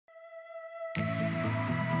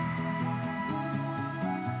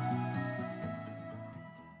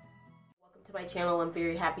to my channel. I'm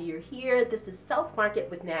very happy you're here. This is Self Market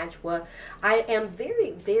with Najwa. I am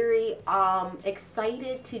very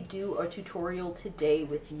excited to do a tutorial today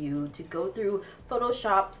with you to go through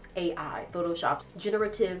Photoshop's AI, Photoshop's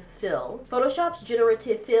generative fill. Photoshop's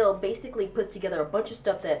generative fill basically puts together a bunch of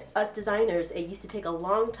stuff that us designers, it used to take a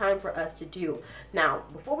long time for us to do. Now,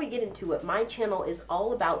 before we get into it, my channel is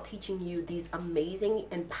all about teaching you these amazing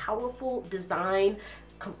and powerful design,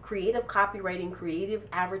 creative copywriting, creative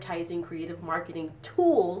advertising, creative marketing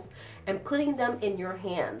tools and putting them in your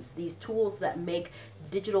hands. These tools that make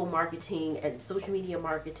digital marketing and social media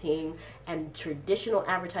marketing and traditional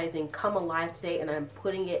advertising come alive today, and I'm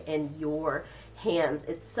putting it in your hands.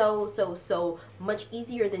 It's so much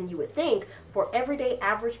easier than you would think for everyday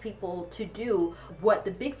average people to do what the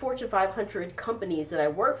big Fortune 500 companies that I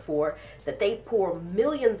work for, that they pour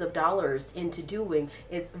millions of dollars into doing.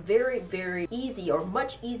 It's very easy, or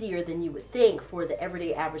much easier than you would think, for the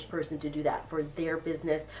everyday average person to do that for their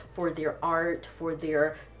business, for their art, for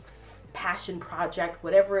their passion project,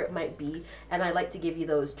 whatever it might be. And I like to give you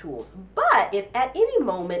those tools. But if at any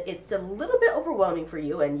moment it's a little bit overwhelming for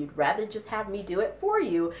you and you'd rather just have me do it for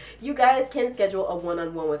you, you guys can schedule a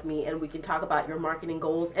one-on-one with me and we can talk about your marketing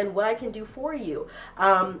goals and what I can do for you.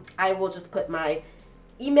 I will just put my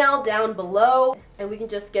email down below and we can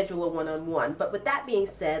just schedule a one-on-one. But with that being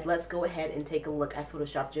said, let's go ahead and take a look at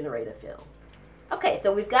Photoshop Generative Fill. Okay,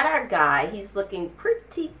 so we've got our guy. He's looking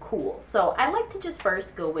pretty cool. So I like to just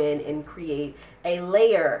first go in and create a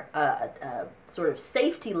layer, a sort of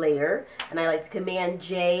safety layer. And I like to Command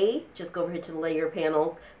J, just go over here to the layer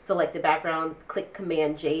panels, select the background, click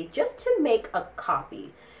Command J, just to make a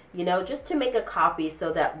copy. You know, just to make a copy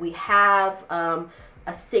so that we have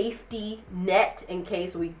a safety net in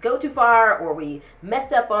case we go too far or we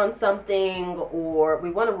mess up on something or we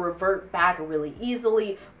want to revert back really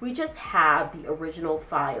easily. We just have the original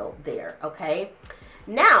file there, okay?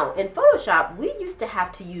 Now, in Photoshop, we used to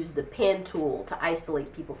have to use the pen tool to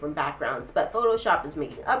isolate people from backgrounds, but Photoshop is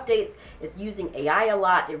making updates. It's using AI a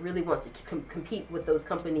lot. It really wants to compete with those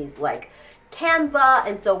companies like Canva,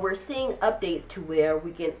 and so we're seeing updates to where we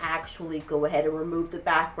can actually go ahead and remove the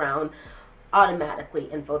background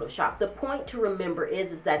automatically in Photoshop. The point to remember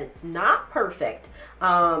is that it's not perfect.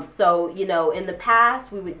 So, you know, in the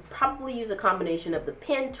past, we would probably use a combination of the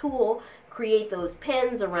pen tool, create those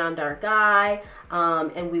pens around our guy,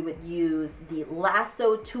 and we would use the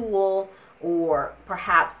lasso tool or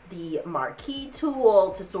perhaps the marquee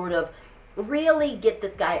tool to sort of really get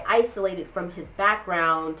this guy isolated from his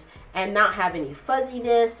background and not have any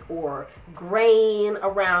fuzziness or grain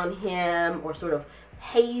around him or sort of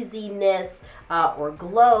haziness or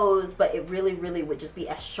glows, but it really would just be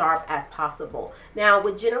as sharp as possible. Now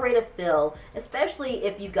with generative fill, especially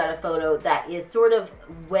if you've got a photo that is sort of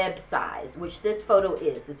web size, which this photo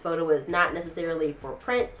is not necessarily for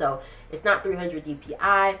print, so it's not 300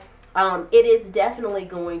 dpi. It is definitely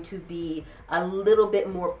going to be a little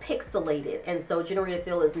bit more pixelated, and so generative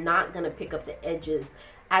fill is not going to pick up the edges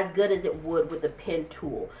as good as it would with the pen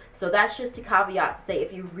tool. So that's just a caveat to say,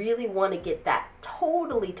 if you really want to get that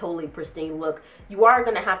totally pristine look, you are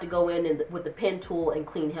going to have to go in and with the pen tool and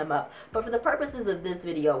clean him up. But for the purposes of this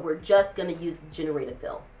video, we're just going to use the generative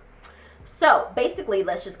fill. So basically,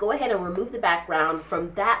 let's just go ahead and remove the background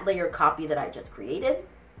from that layer copy that I just created.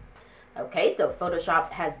 Okay, so Photoshop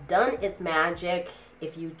has done its magic.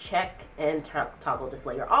 If you check and toggle this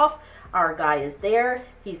layer off, our guy is there.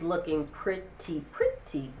 He's looking pretty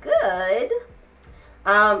good.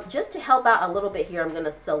 Just to help out a little bit here, I'm going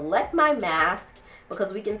to select my mask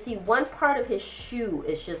because we can see one part of his shoe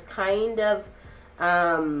is just kind of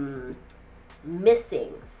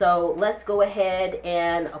missing. So let's go ahead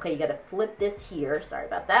and, okay, you got to flip this here. Sorry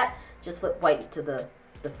about that. Just flip white to the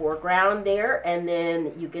foreground there, and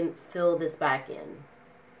then you can fill this back in.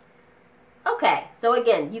 Okay, so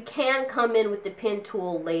again, you can come in with the pen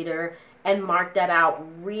tool later and mark that out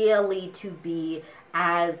really to be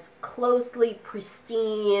as closely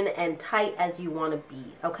pristine and tight as you want to be,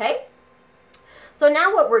 okay? So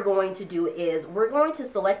now what we're going to do is we're going to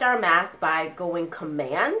select our mask by going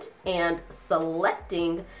Command and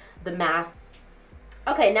selecting the mask.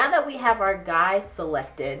 Okay, now that we have our guy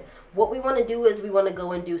selected, what we want to do is we want to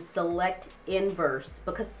go and do select inverse,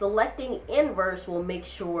 because selecting inverse will make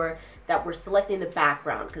sure that we're selecting the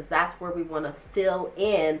background, because that's where we want to fill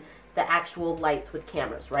in the actual lights with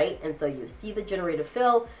cameras, right? And so you see the generative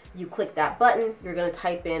fill, you click that button, you're going to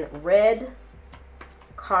type in red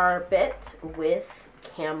carpet with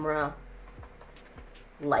camera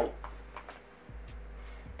lights,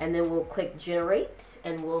 and then we'll click generate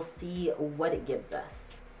and we'll see what it gives us.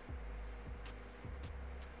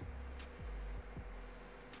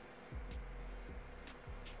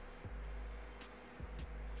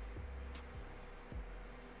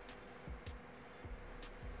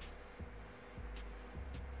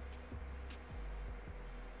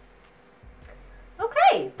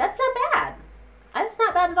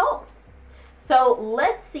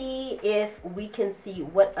 if we can see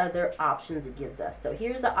what other options it gives us. So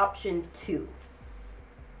here's the option 2.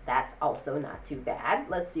 That's also not too bad.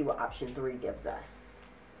 Let's see what option 3 gives us.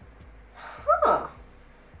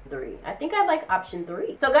 3. I think I like option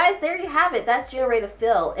 3. So guys, there you have it. That's generative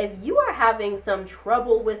fill. If you are having some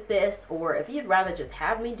trouble with this, or if you'd rather just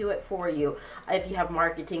have me do it for you, if you have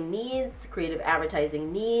marketing needs, creative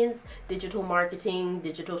advertising needs, digital marketing,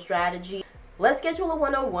 digital strategy, let's schedule a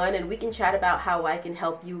 101 and we can chat about how I can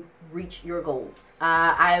help you reach your goals.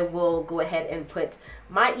 I will go ahead and put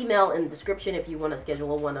my email in the description if you want to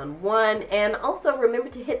schedule a one-on-one. And also remember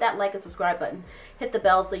to hit that like and subscribe button. Hit the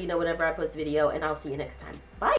bell so you know whenever I post a video, and I'll see you next time.